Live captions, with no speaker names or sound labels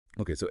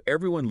Okay, so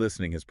everyone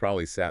listening has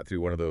probably sat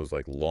through one of those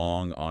like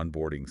long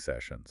onboarding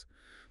sessions,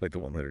 like the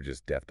one that are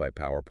just death by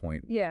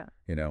PowerPoint, Yeah.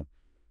 you know,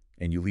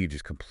 and you leave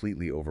just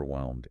completely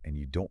overwhelmed and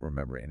you don't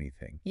remember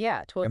anything. Yeah,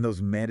 totally. And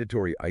those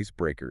mandatory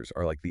icebreakers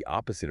are like the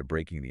opposite of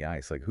breaking the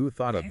ice. Like, who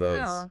thought of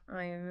those?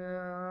 I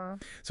know.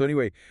 So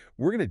anyway,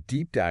 we're going to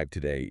deep dive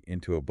today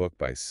into a book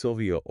by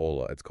Sylvia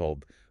Ola. It's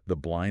called The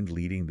Blind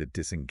Leading the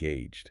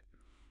Disengaged.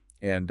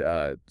 And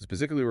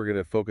specifically, we're going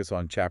to focus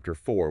on chapter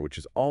 4, which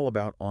is all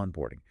about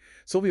onboarding.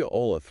 Sylvia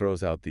Ola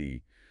throws out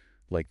the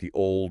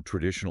old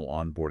traditional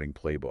onboarding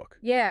playbook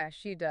Yeah,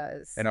 she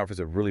does. and offers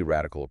a really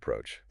radical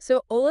approach.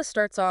 So Ola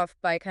starts off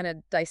by kind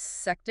of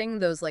dissecting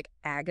those like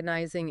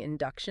agonizing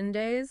induction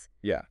days.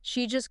 Yeah.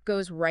 She just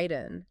goes right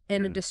in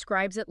and Mhm.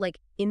 describes it like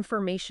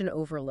information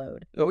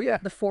overload. Oh, yeah.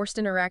 The forced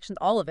interactions,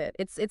 all of it.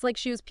 It's like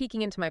she was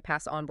peeking into my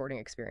past onboarding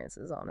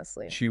experiences,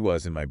 honestly. She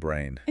was in my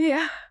brain.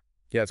 Yeah.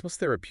 Yeah, it's most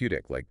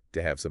therapeutic, like,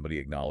 to have somebody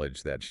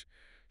acknowledge that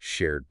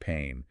shared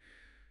pain.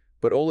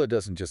 But Ola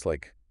doesn't just,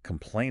 like,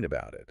 complain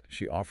about it.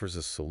 She offers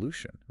a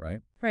solution, right?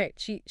 Right.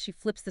 She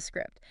flips the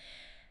script.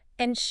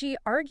 And she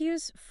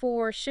argues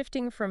for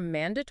shifting from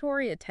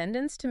mandatory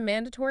attendance to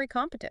mandatory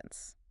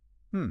competence.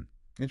 Hmm.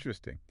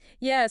 Interesting.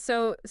 Yeah,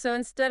 so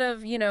instead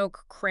of,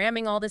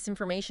 cramming all this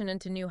information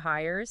into new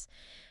hires,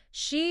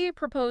 she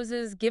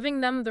proposes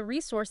giving them the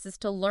resources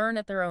to learn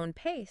at their own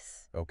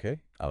pace.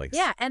 Okay.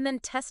 Yeah, and then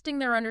testing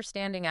their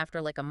understanding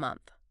after like a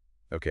month.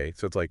 Okay,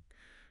 so it's like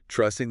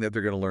trusting that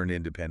they're going to learn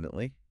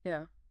independently,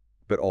 Yeah.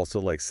 but also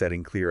like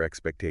setting clear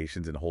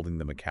expectations and holding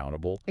them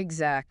accountable.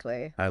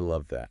 Exactly. I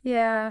love that.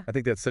 Yeah. I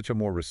think that's such a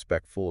more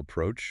respectful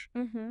approach.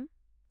 Mm-hmm.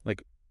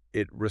 Like,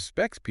 it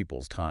respects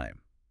people's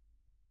time,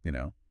 you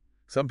know?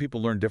 Some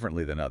people learn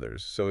differently than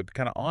others, so it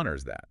kind of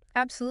honors that.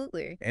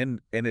 Absolutely.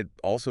 And it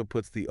also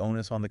puts the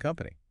onus on the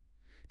company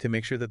to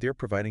make sure that they're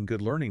providing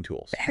good learning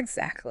tools,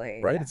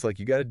 Exactly. right? Yeah. It's like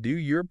you got to do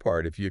your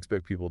part if you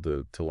expect people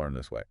to learn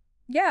this way.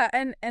 Yeah,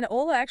 and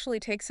Ola actually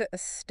takes it a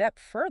step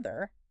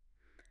further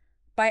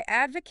by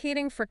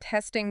advocating for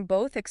testing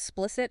both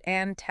explicit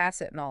and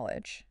tacit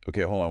knowledge.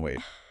 Okay, hold on, wait.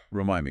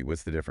 Remind me,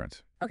 what's the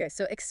difference? Okay,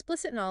 so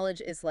explicit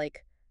knowledge is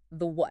like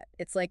the what?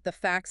 It's like the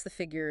facts, the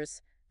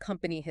figures,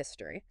 company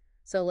history.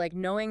 So like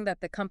knowing that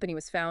the company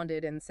was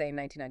founded in, say,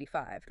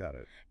 1995. Got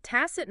it.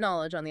 Tacit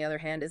knowledge, on the other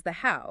hand, is the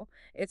how.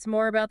 It's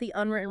more about the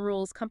unwritten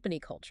rules company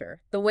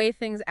culture, the way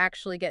things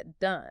actually get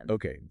done.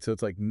 Okay, so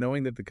it's like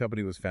knowing that the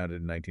company was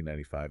founded in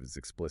 1995 is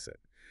explicit,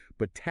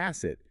 but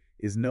tacit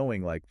is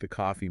knowing like the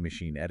coffee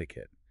machine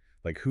etiquette,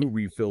 like who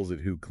refills it,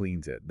 who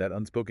cleans it, that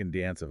unspoken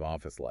dance of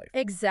office life.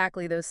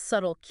 Exactly, those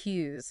subtle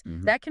cues.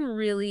 Hmm. That can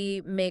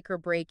really make or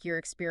break your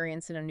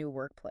experience in a new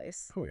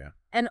workplace. Oh, yeah.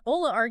 And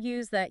Ola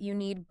argues that you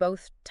need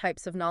both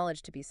types of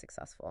knowledge to be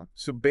successful.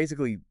 So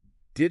basically,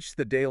 ditch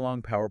the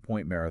day-long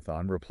PowerPoint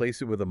marathon, replace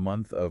it with a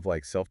month of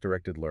like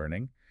self-directed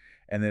learning,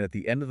 and then at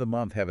the end of the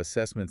month have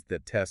assessments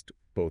that test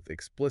both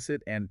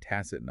explicit and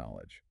tacit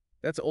knowledge.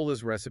 That's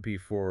Ola's recipe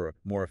for a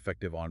more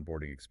effective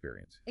onboarding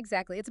experience.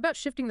 Exactly. It's about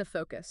shifting the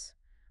focus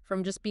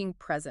from just being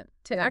present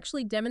to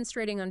actually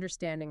demonstrating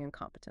understanding and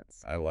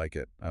competence. I like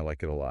it. I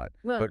like it a lot.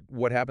 Well, But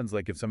what happens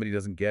like if somebody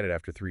doesn't get it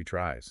after 3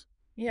 tries?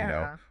 You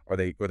know, are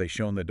they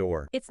shown the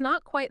door? It's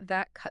not quite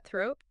that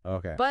cutthroat,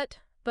 Okay.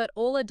 but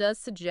Ola does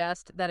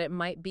suggest that it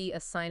might be a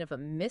sign of a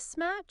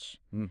mismatch,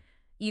 Hmm.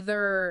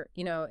 either,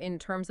 in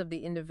terms of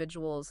the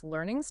individual's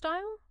learning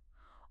style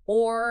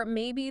or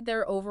maybe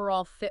their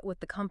overall fit with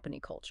the company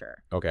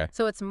culture. Okay.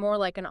 So it's more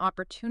like an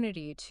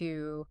opportunity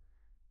to,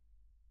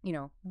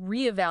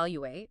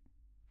 reevaluate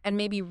and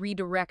maybe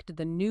redirect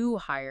the new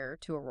hire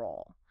to a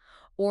role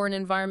or an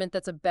environment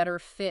that's a better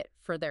fit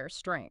for their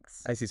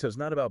strengths. I see. So it's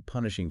not about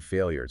punishing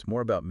failure. It's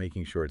more about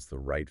making sure it's the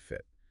right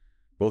fit,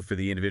 both for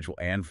the individual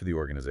and for the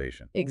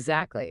organization.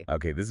 Exactly.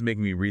 Okay, this is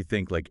making me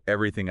rethink like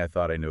everything I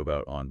thought I knew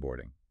about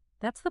onboarding.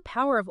 That's the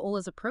power of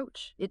Ola's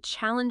approach. It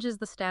challenges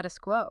the status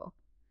quo,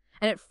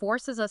 and it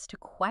forces us to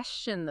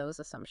question those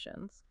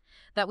assumptions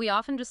that we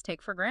often just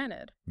take for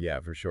granted. Yeah,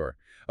 for sure.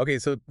 Okay,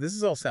 so this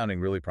is all sounding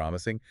really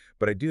promising,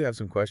 but I do have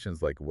some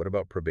questions like what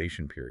about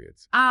probation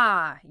periods?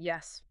 Ah,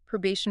 yes.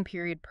 Probation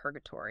period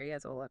purgatory,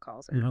 as Ola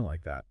calls it. I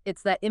like that.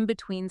 It's that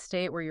in-between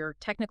state where you're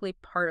technically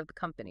part of the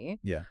company,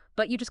 Yeah.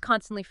 but you just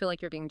constantly feel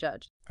like you're being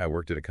judged. I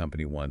worked at a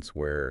company once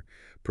where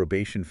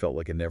probation felt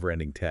like a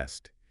never-ending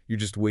test. You're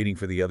just waiting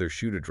for the other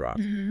shoe to drop.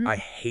 I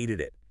hated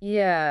it.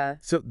 Yeah.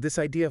 So this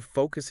idea of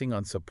focusing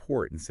on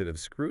support instead of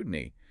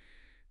scrutiny,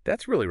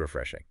 that's really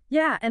refreshing.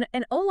 Yeah, and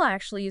Ola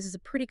actually uses a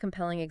pretty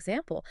compelling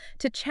example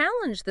to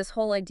challenge this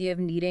whole idea of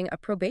needing a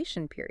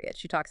probation period.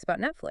 She talks about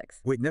Netflix.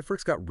 Wait,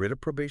 Netflix got rid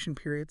of probation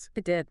periods?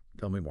 It did.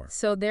 Tell me more.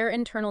 So their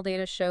internal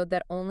data showed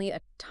that only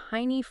a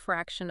tiny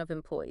fraction of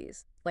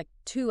employees, like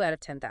 2 out of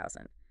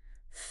 10,000,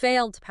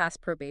 failed to pass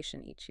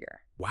probation each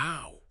year.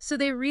 Wow. So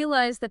they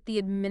realized that the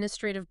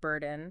administrative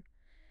burden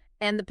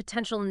and the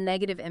potential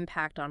negative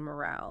impact on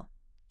morale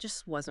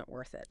just wasn't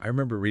worth it. I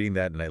remember reading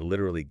that and I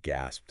literally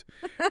gasped.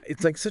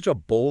 It's like such a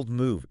bold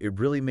move. It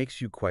really makes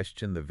you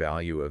question the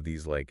value of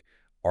these like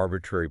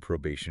arbitrary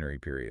probationary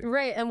period.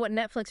 Right, and what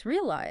Netflix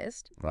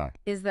realized Wow.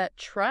 is that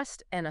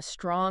trust and a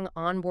strong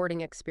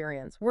onboarding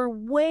experience were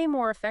way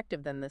more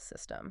effective than this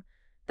system.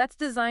 That's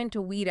designed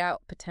to weed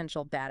out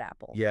potential bad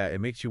apples. Yeah,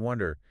 it makes you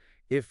wonder,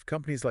 if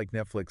companies like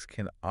Netflix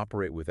can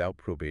operate without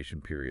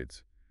probation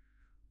periods,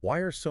 why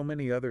are so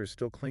many others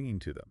still clinging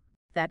to them?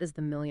 That is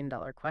the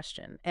million-dollar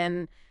question.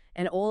 And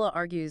Ola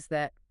argues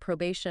that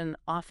probation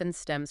often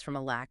stems from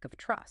a lack of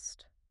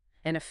trust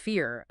and a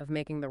fear of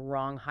making the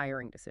wrong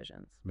hiring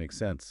decisions. Makes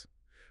sense.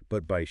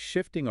 But by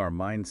shifting our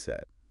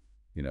mindset,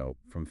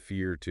 from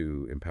fear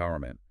to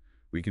empowerment,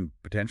 we can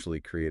potentially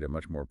create a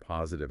much more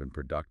positive and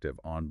productive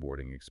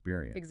onboarding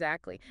experience.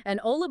 Exactly. And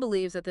Ola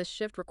believes that this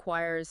shift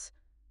requires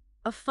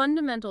a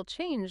fundamental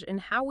change in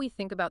how we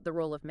think about the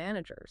role of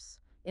managers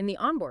in the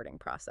onboarding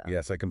process.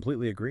 Yes, I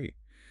completely agree.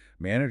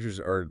 Managers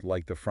are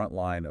like the front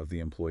line of the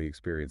employee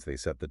experience. They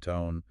set the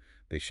tone,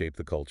 they shape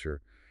the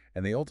culture,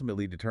 and they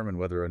ultimately determine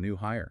whether a new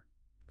hire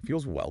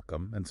feels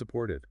welcome and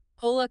supported.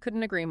 Ola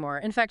couldn't agree more.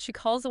 In fact, she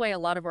calls away a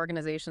lot of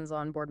organizations'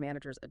 onboard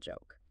managers a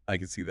joke. I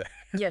can see that.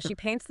 Yeah, she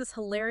paints this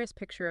hilarious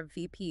picture of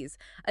VPs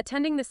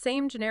attending the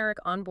same generic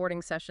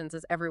onboarding sessions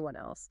as everyone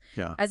else,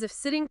 Yeah. as if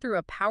sitting through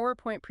a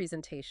PowerPoint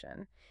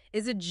presentation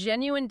is a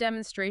genuine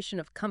demonstration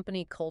of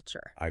company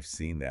culture. I've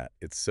seen that.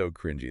 It's so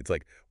cringy. It's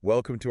like,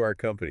 welcome to our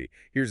company.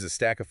 Here's a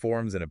stack of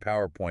forms and a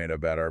PowerPoint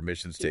about our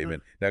mission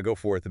statement. Now go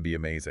forth and be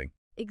amazing.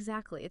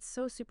 Exactly. It's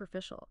so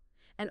superficial.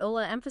 And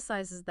Ola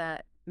emphasizes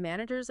that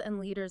managers and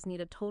leaders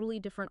need a totally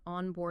different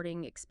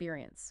onboarding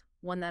experience,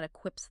 one that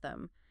equips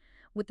them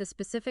with the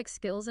specific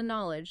skills and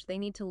knowledge they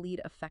need to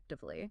lead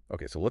effectively.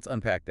 Okay, so let's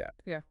unpack that.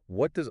 Yeah.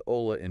 What does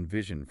Ola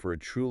envision for a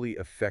truly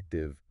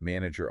effective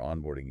manager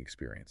onboarding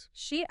experience?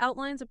 She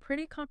outlines a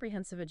pretty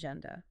comprehensive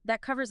agenda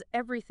that covers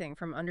everything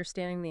from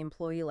understanding the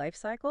employee life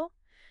cycle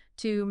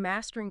to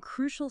mastering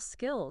crucial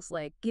skills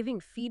like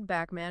giving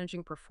feedback,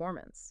 managing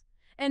performance,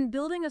 and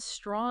building a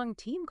strong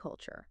team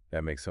culture.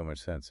 That makes so much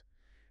sense.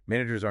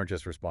 Managers aren't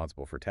just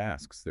responsible for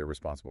tasks, they're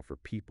responsible for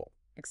people.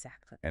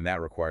 Exactly. And that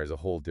requires a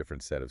whole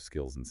different set of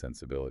skills and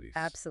sensibilities.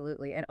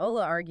 Absolutely. And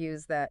Ola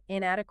argues that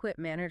inadequate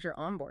manager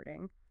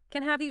onboarding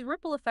can have these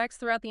ripple effects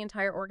throughout the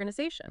entire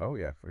organization. Oh,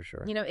 yeah, for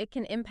sure. It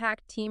can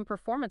impact team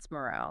performance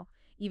morale,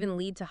 even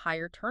lead to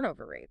higher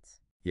turnover rates.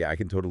 Yeah, I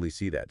can totally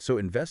see that. So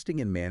investing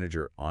in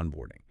manager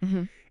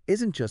onboarding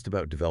isn't just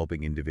about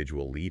developing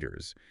individual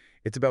leaders.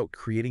 It's about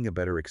creating a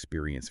better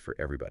experience for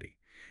everybody.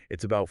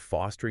 It's about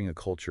fostering a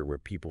culture where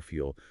people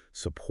feel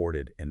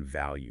supported and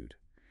valued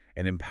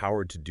and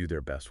empowered to do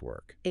their best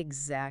work.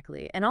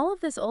 Exactly. And all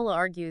of this, Ola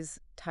argues,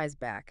 ties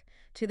back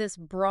to this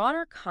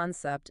broader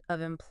concept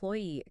of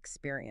employee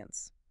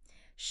experience.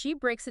 She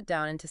breaks it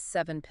down into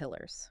 7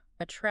 pillars: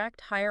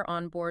 attract, hire,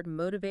 onboard,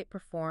 motivate,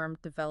 perform,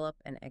 develop,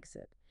 and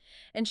exit.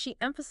 And she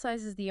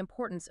emphasizes the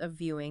importance of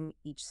viewing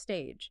each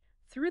stage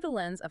through the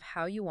lens of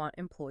how you want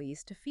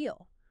employees to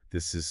feel.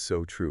 This is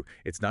so true.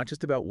 It's not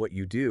just about what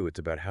you do, it's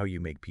about how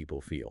you make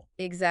people feel.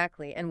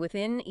 Exactly. And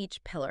within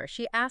each pillar,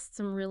 she asked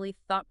some really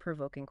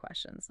thought-provoking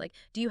questions like,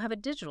 do you have a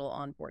digital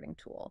onboarding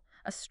tool,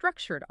 a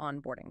structured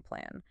onboarding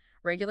plan,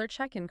 regular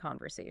check-in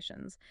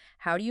conversations?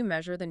 How do you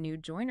measure the new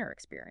joiner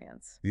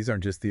experience? These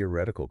aren't just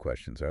theoretical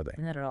questions, are they?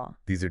 Not at all.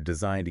 These are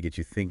designed to get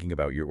you thinking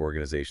about your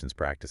organization's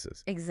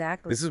practices.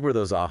 Exactly. This is where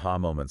those aha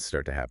moments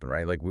start to happen,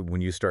 right? Like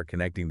when you start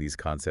connecting these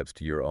concepts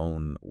to your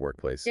own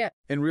workplace. Yeah.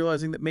 And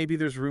realizing that maybe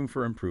there's room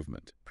for improvement.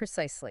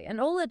 Precisely. And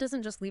Ola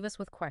doesn't just leave us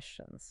with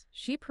questions.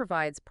 She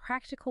provides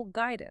practical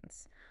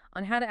guidance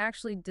on how to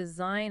actually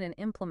design and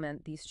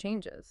implement these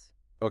changes.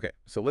 Okay,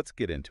 so let's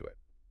get into it.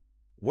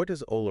 What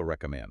does Ola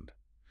recommend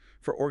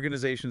for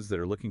organizations that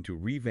are looking to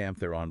revamp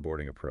their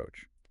onboarding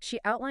approach? She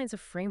outlines a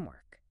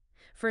framework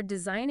for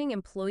designing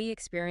employee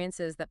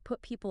experiences that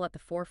put people at the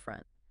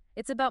forefront.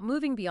 It's about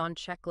moving beyond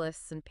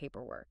checklists and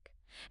paperwork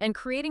and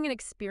creating an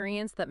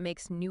experience that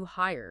makes new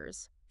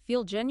hires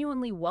feel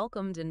genuinely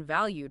welcomed and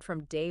valued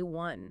from day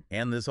one.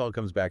 And this all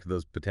comes back to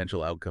those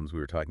potential outcomes we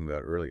were talking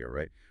about earlier,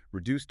 right?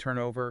 Reduced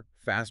turnover,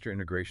 faster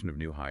integration of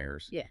new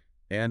hires, Yeah.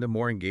 and a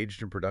more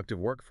engaged and productive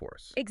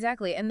workforce.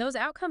 Exactly. And those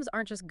outcomes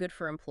aren't just good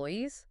for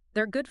employees,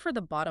 they're good for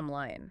the bottom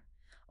line.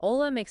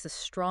 Ola makes a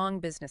strong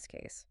business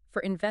case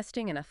for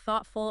investing in a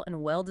thoughtful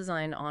and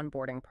well-designed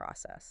onboarding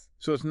process.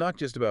 So it's not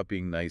just about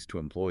being nice to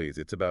employees,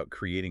 it's about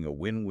creating a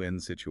win-win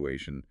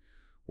situation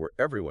where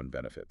everyone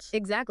benefits.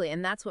 Exactly,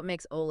 and that's what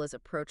makes Ola's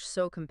approach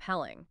so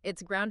compelling.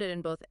 It's grounded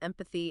in both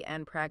empathy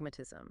and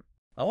pragmatism.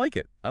 I like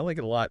it. I like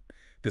it a lot.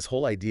 This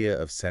whole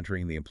idea of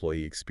centering the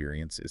employee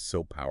experience is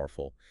so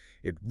powerful.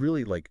 It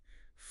really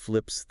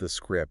flips the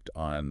script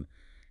on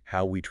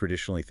how we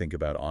traditionally think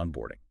about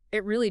onboarding.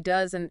 It really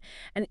does. And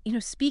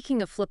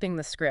speaking of flipping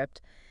the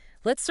script,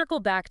 let's circle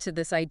back to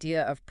this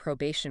idea of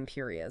probation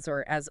periods,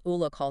 or as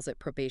Ola calls it,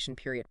 probation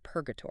period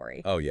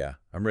purgatory. Oh yeah,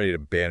 I'm ready to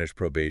banish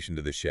probation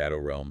to the shadow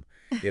realm.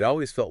 It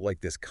always felt like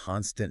this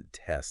constant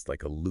test,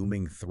 like a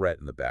looming threat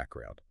in the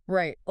background.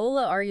 Right.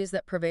 Ola argues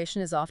that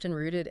probation is often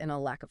rooted in a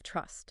lack of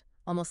trust,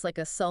 almost like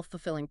a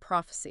self-fulfilling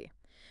prophecy,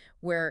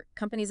 where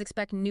companies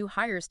expect new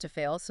hires to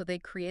fail, so they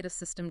create a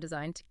system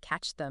designed to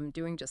catch them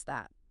doing just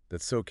that.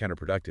 That's so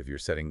counterproductive. You're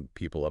setting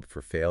people up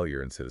for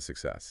failure instead of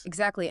success.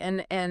 Exactly.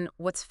 And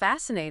what's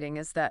fascinating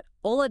is that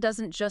Ola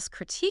doesn't just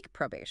critique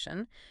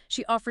probation,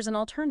 she offers an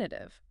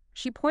alternative.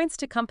 She points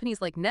to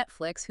companies like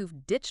Netflix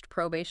who've ditched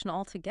probation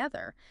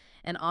altogether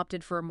and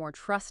opted for a more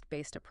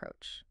trust-based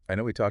approach. I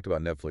know we talked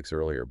about Netflix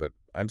earlier, but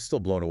I'm still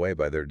blown away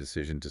by their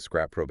decision to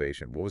scrap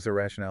probation. What was their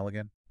rationale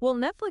again? Well,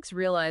 Netflix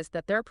realized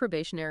that their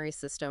probationary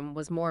system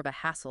was more of a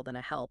hassle than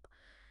a help.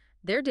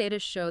 Their data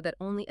show that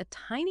only a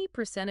tiny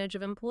percentage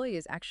of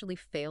employees actually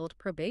failed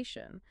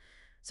probation.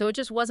 So it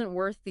just wasn't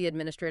worth the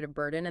administrative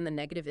burden and the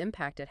negative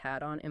impact it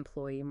had on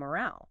employee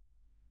morale.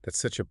 That's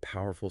such a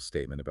powerful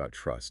statement about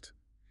trust.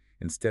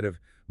 Instead of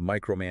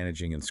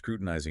micromanaging and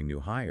scrutinizing new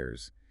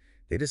hires,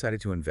 they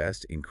decided to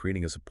invest in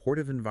creating a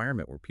supportive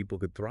environment where people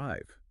could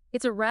thrive.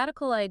 It's a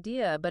radical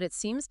idea, but it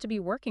seems to be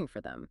working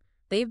for them.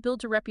 They've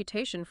built a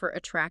reputation for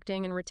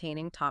attracting and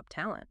retaining top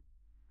talent,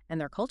 and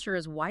their culture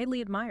is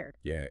widely admired.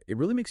 Yeah, it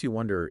really makes you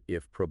wonder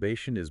if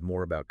probation is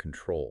more about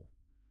control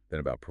than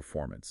about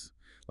performance.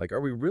 Like,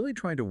 are we really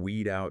trying to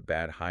weed out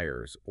bad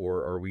hires,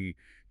 or are we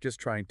just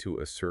trying to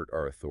assert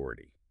our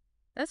authority?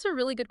 That's a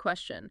really good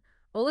question.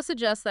 Ola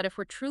suggests that if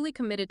we're truly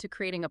committed to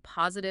creating a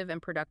positive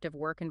and productive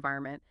work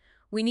environment,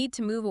 we need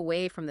to move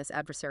away from this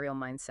adversarial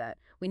mindset.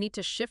 We need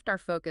to shift our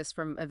focus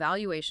from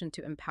evaluation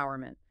to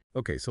empowerment.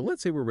 Okay, so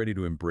let's say we're ready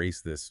to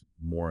embrace this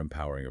more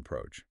empowering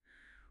approach.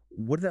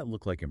 What does that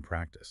look like in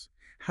practice?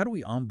 How do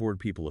we onboard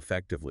people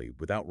effectively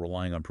without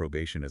relying on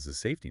probation as a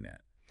safety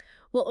net?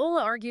 Well,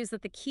 Ola argues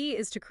that the key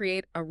is to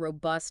create a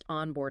robust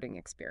onboarding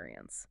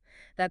experience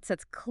that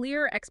sets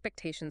clear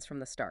expectations from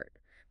the start,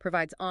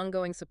 provides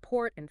ongoing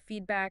support and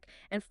feedback,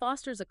 and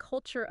fosters a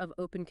culture of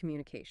open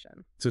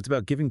communication. So it's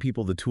about giving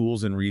people the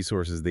tools and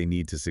resources they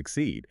need to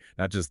succeed,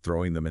 not just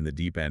throwing them in the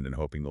deep end and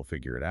hoping they'll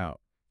figure it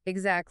out.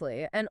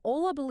 Exactly. And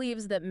Ola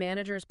believes that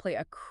managers play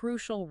a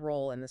crucial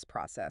role in this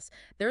process.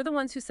 They're the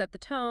ones who set the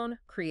tone,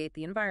 create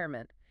the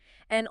environment,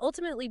 and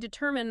ultimately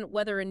determine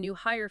whether a new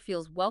hire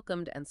feels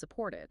welcomed and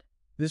supported.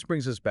 This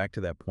brings us back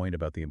to that point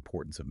about the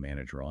importance of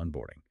manager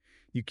onboarding.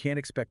 You can't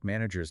expect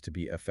managers to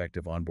be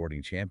effective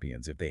onboarding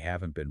champions if they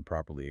haven't been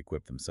properly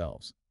equipped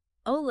themselves.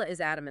 Ola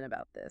is adamant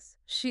about this.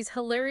 She's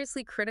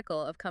hilariously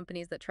critical of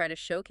companies that try to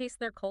showcase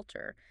their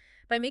culture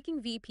by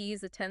making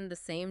VPs attend the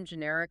same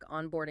generic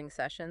onboarding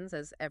sessions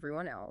as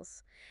everyone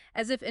else,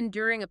 as if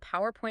enduring a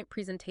PowerPoint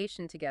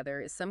presentation together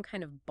is some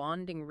kind of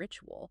bonding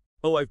ritual.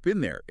 Oh, I've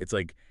been there. It's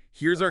like,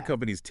 here's our Yeah.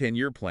 company's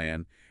 10-year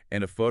plan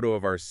and a photo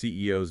of our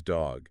CEO's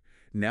dog.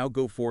 Now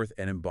go forth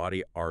and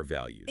embody our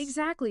values.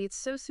 Exactly, it's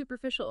so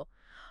superficial.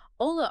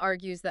 Ola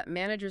argues that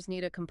managers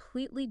need a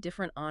completely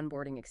different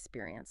onboarding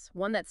experience,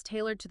 one that's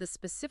tailored to the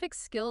specific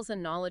skills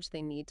and knowledge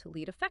they need to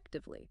lead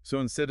effectively. So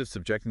instead of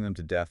subjecting them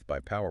to death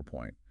by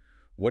PowerPoint,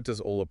 what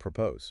does Ola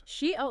propose?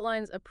 She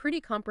outlines a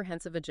pretty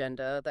comprehensive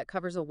agenda that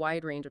covers a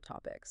wide range of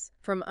topics,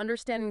 from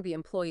understanding the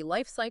employee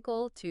life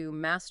cycle to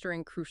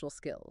mastering crucial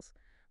skills,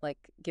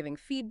 like giving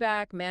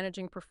feedback,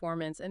 managing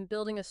performance, and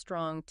building a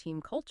strong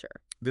team culture.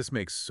 This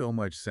makes so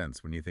much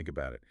sense when you think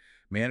about it.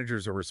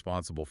 Managers are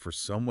responsible for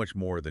so much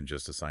more than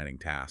just assigning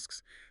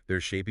tasks.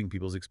 They're shaping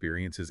people's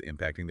experiences,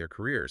 impacting their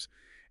careers,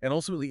 and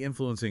ultimately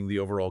influencing the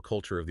overall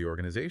culture of the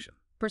organization.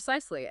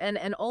 Precisely,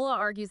 and Ola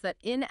argues that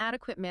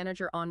inadequate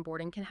manager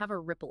onboarding can have a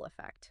ripple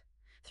effect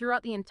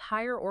throughout the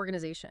entire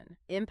organization,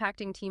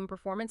 impacting team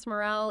performance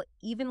morale,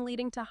 even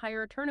leading to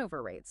higher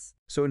turnover rates.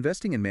 So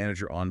investing in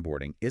manager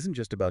onboarding isn't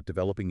just about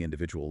developing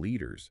individual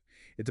leaders.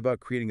 It's about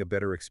creating a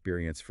better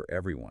experience for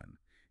everyone.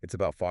 It's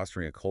about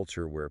fostering a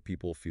culture where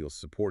people feel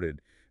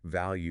supported,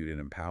 valued, and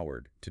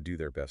empowered to do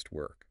their best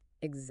work.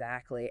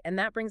 Exactly. And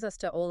that brings us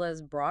to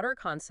Ola's broader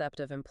concept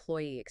of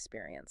employee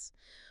experience,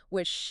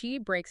 which she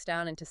breaks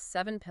down into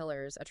 7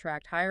 pillars: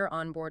 attract, hire,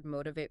 onboard,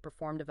 motivate,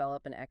 perform,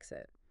 develop, and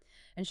exit.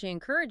 And she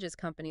encourages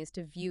companies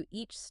to view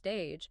each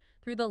stage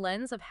through the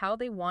lens of how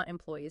they want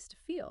employees to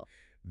feel.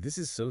 This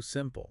is so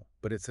simple,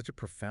 but it's such a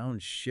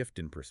profound shift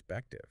in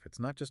perspective. It's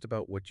not just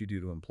about what you do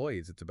to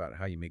employees, it's about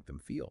how you make them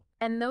feel.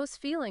 And those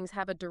feelings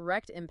have a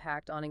direct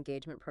impact on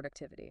engagement,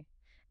 productivity,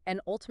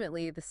 and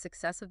ultimately the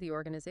success of the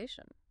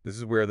organization. This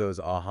is where those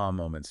aha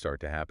moments start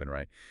to happen,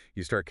 right?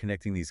 You start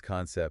connecting these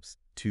concepts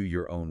to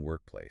your own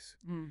workplace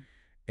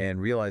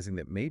and realizing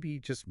that maybe,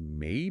 just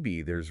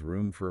maybe, there's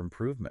room for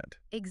improvement.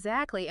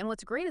 Exactly. And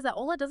what's great is that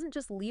Ola doesn't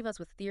just leave us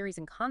with theories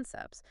and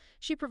concepts.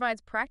 She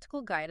provides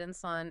practical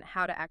guidance on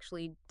how to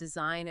actually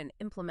design and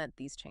implement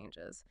these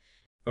changes.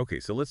 Okay,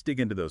 so let's dig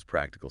into those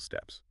practical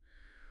steps.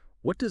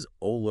 What does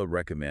Ola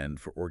recommend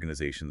for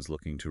organizations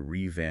looking to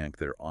revamp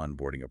their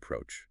onboarding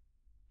approach,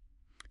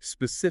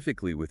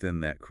 specifically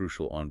within that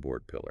crucial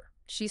onboard pillar?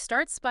 She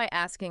starts by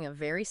asking a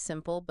very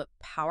simple but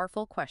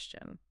powerful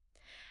question.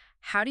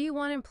 How do you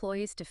want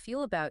employees to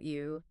feel about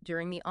you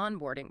during the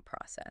onboarding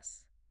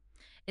process?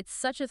 It's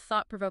such a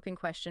thought-provoking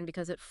question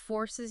because it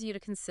forces you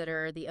to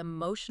consider the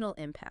emotional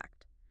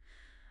impact.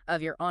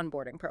 of your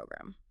onboarding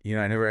program?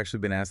 I never actually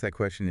been asked that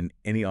question in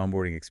any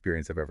onboarding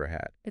experience I've ever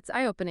had. It's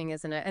eye-opening,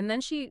 isn't it? And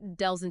then she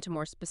delves into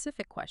more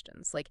specific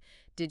questions, like,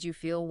 did you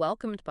feel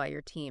welcomed by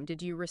your team?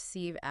 Did you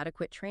receive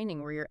adequate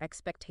training? Were your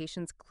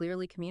expectations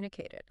clearly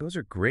communicated? Those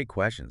are great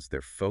questions.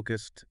 They're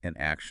focused and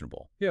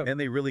actionable. Yeah. And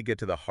they really get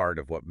to the heart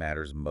of what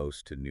matters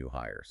most to new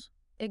hires.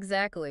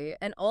 Exactly.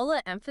 And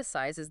Ola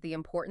emphasizes the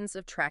importance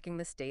of tracking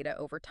this data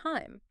over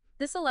time.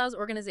 This allows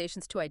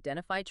organizations to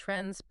identify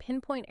trends,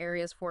 pinpoint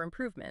areas for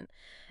improvement,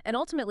 and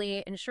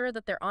ultimately ensure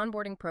that their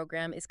onboarding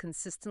program is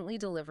consistently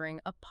delivering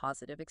a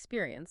positive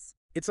experience.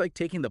 It's like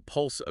taking the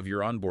pulse of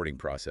your onboarding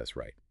process,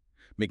 right?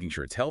 Making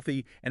sure it's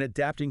healthy and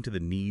adapting to the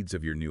needs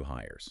of your new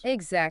hires.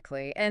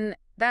 Exactly. And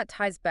that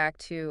ties back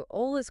to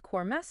Ola's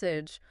core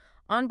message.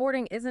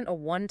 Onboarding isn't a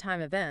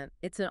one-time event,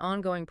 it's an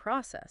ongoing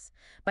process.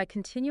 By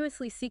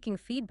continuously seeking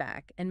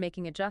feedback and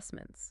making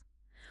adjustments,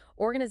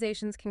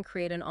 organizations can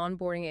create an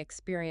onboarding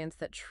experience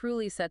that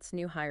truly sets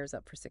new hires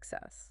up for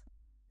success.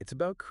 It's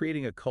about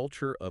creating a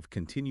culture of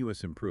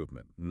continuous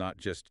improvement, not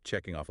just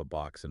checking off a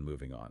box and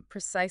moving on.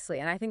 Precisely,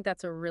 and I think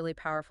that's a really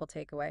powerful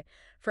takeaway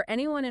for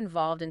anyone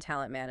involved in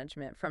talent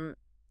management, from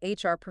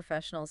HR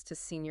professionals to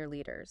senior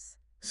leaders.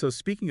 So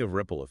speaking of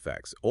ripple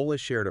effects, Ola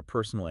shared a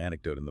personal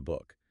anecdote in the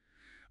book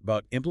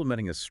about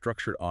implementing a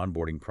structured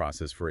onboarding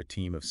process for a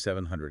team of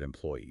 700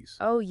 employees.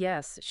 Oh,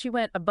 yes. She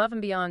went above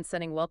and beyond,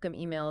 sending welcome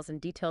emails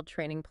and detailed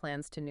training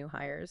plans to new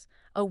hires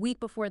a week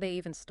before they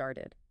even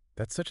started.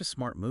 That's such a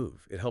smart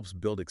move. It helps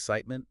build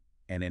excitement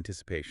and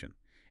anticipation,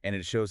 and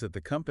it shows that the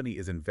company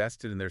is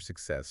invested in their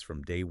success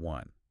from day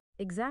one.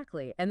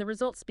 Exactly. And the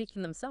results speak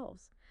for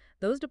themselves.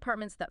 Those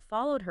departments that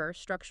followed her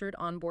structured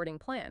onboarding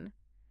plan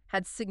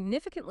had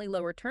significantly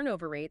lower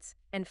turnover rates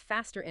and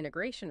faster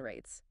integration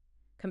rates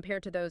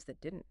compared to those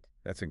that didn't.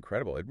 That's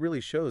incredible. It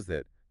really shows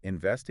that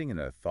investing in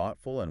a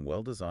thoughtful and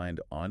well-designed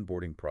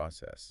onboarding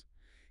process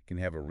can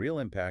have a real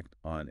impact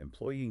on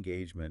employee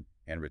engagement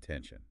and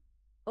retention.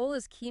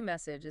 Ola's key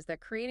message is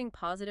that creating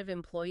positive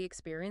employee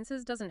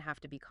experiences doesn't have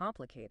to be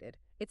complicated.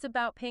 It's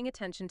about paying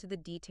attention to the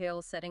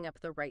details, setting up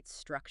the right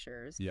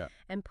structures, Yeah.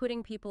 and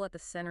putting people at the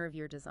center of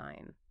your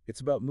design.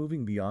 It's about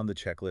moving beyond the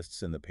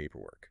checklists and the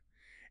paperwork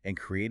and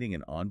creating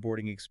an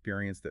onboarding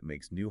experience that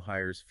makes new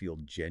hires feel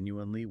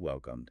genuinely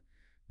welcomed,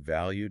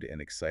 valued,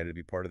 and excited to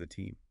be part of the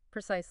team.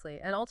 Precisely.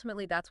 And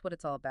ultimately, that's what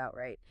it's all about,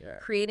 right? Yeah.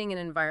 Creating an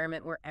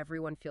environment where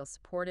everyone feels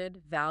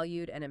supported,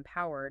 valued, and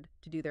empowered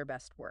to do their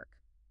best work.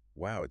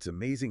 Wow, it's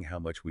amazing how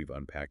much we've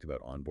unpacked about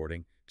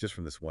onboarding just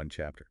from this one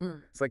chapter.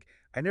 Mm. It's like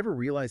I never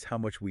realized how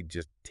much we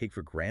just take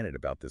for granted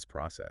about this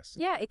process.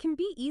 Yeah, it can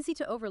be easy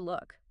to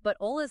overlook, but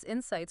Ola's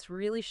insights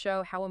really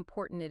show how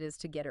important it is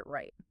to get it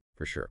right.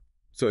 For sure.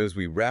 So as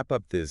we wrap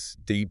up this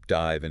deep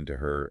dive into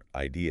her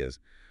ideas,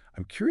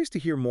 I'm curious to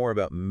hear more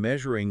about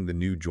measuring the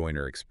new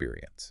joiner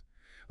experience.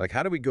 Like,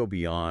 how do we go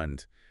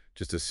beyond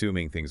just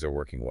assuming things are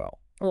working well?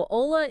 Well,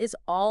 Ola is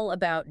all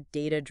about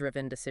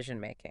data-driven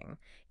decision-making,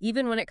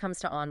 even when it comes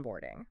to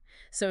onboarding.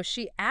 So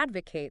she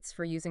advocates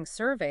for using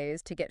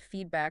surveys to get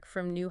feedback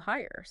from new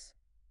hires.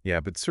 Yeah,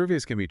 but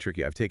surveys can be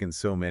tricky. I've taken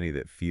so many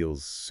that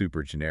feels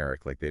super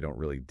generic, like they don't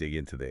really dig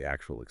into the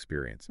actual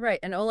experience. Right,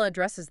 and Ola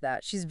addresses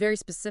that. She's very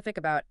specific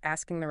about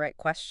asking the right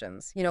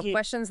questions.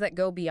 Questions that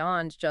go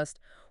beyond just,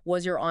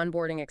 was your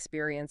onboarding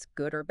experience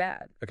good or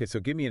bad? Okay,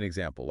 so give me an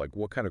example. Like,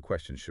 what kind of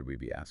questions should we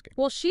be asking?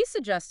 Well, she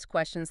suggests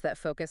questions that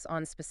focus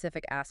on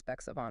specific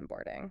aspects of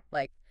onboarding,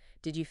 like,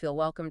 did you feel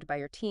welcomed by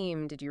your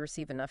team? Did you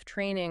receive enough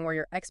training? Were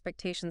your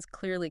expectations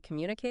clearly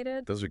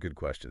communicated? Those are good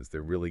questions.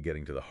 They're really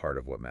getting to the heart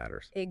of what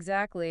matters.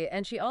 Exactly.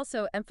 And she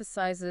also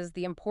emphasizes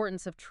the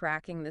importance of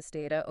tracking this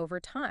data over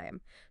time,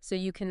 so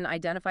you can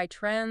identify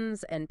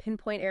trends and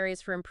pinpoint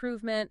areas for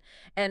improvement,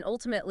 and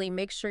ultimately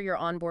make sure your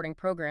onboarding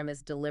program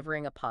is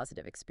delivering a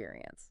positive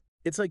experience.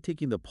 It's like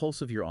taking the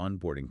pulse of your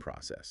onboarding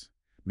process,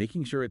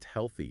 making sure it's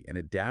healthy and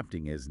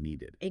adapting as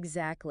needed.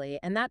 Exactly.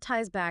 And that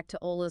ties back to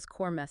Ola's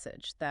core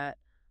message that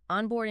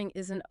onboarding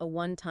isn't a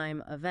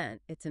one-time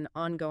event, it's an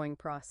ongoing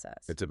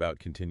process. It's about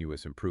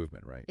continuous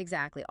improvement, right?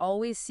 Exactly.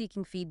 Always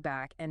seeking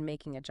feedback and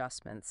making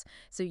adjustments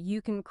so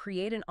you can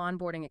create an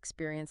onboarding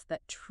experience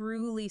that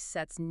truly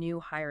sets new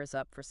hires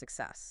up for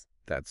success.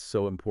 That's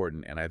so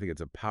important, and I think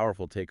it's a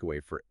powerful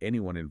takeaway for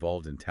anyone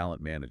involved in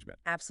talent management.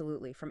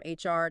 Absolutely. From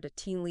HR to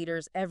team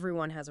leaders,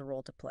 everyone has a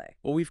role to play.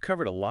 Well, we've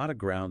covered a lot of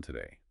ground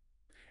today,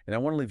 and I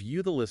want to leave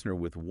you, the listener,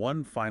 with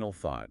one final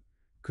thought.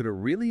 Could a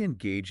really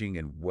engaging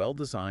and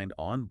well-designed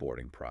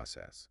onboarding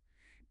process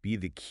be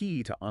the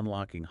key to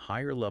unlocking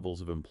higher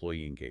levels of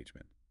employee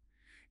engagement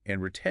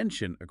and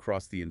retention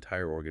across the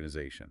entire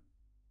organization?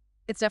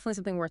 It's definitely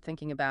something worth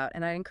thinking about,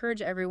 and I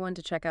encourage everyone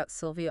to check out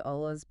Sylvia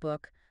Ola's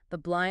book, The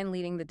Blind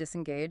Leading the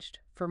Disengaged,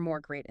 for more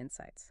great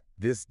insights.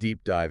 This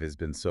deep dive has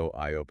been so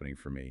eye-opening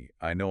for me.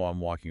 I know I'm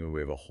walking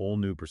away with a whole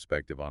new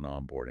perspective on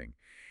onboarding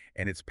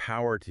and its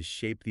power to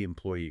shape the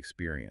employee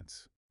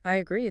experience. I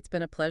agree. It's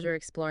been a pleasure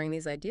exploring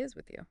these ideas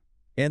with you.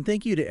 And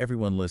thank you to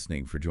everyone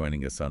listening for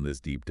joining us on this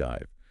deep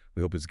dive.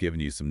 We hope it's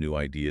given you some new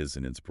ideas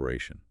and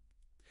inspiration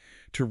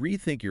to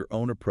rethink your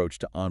own approach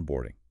to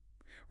onboarding.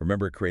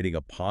 Remember, creating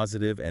a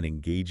positive and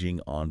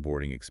engaging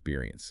onboarding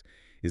experience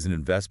is an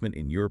investment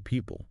in your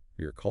people,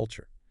 your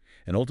culture,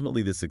 and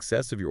ultimately the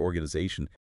success of your organization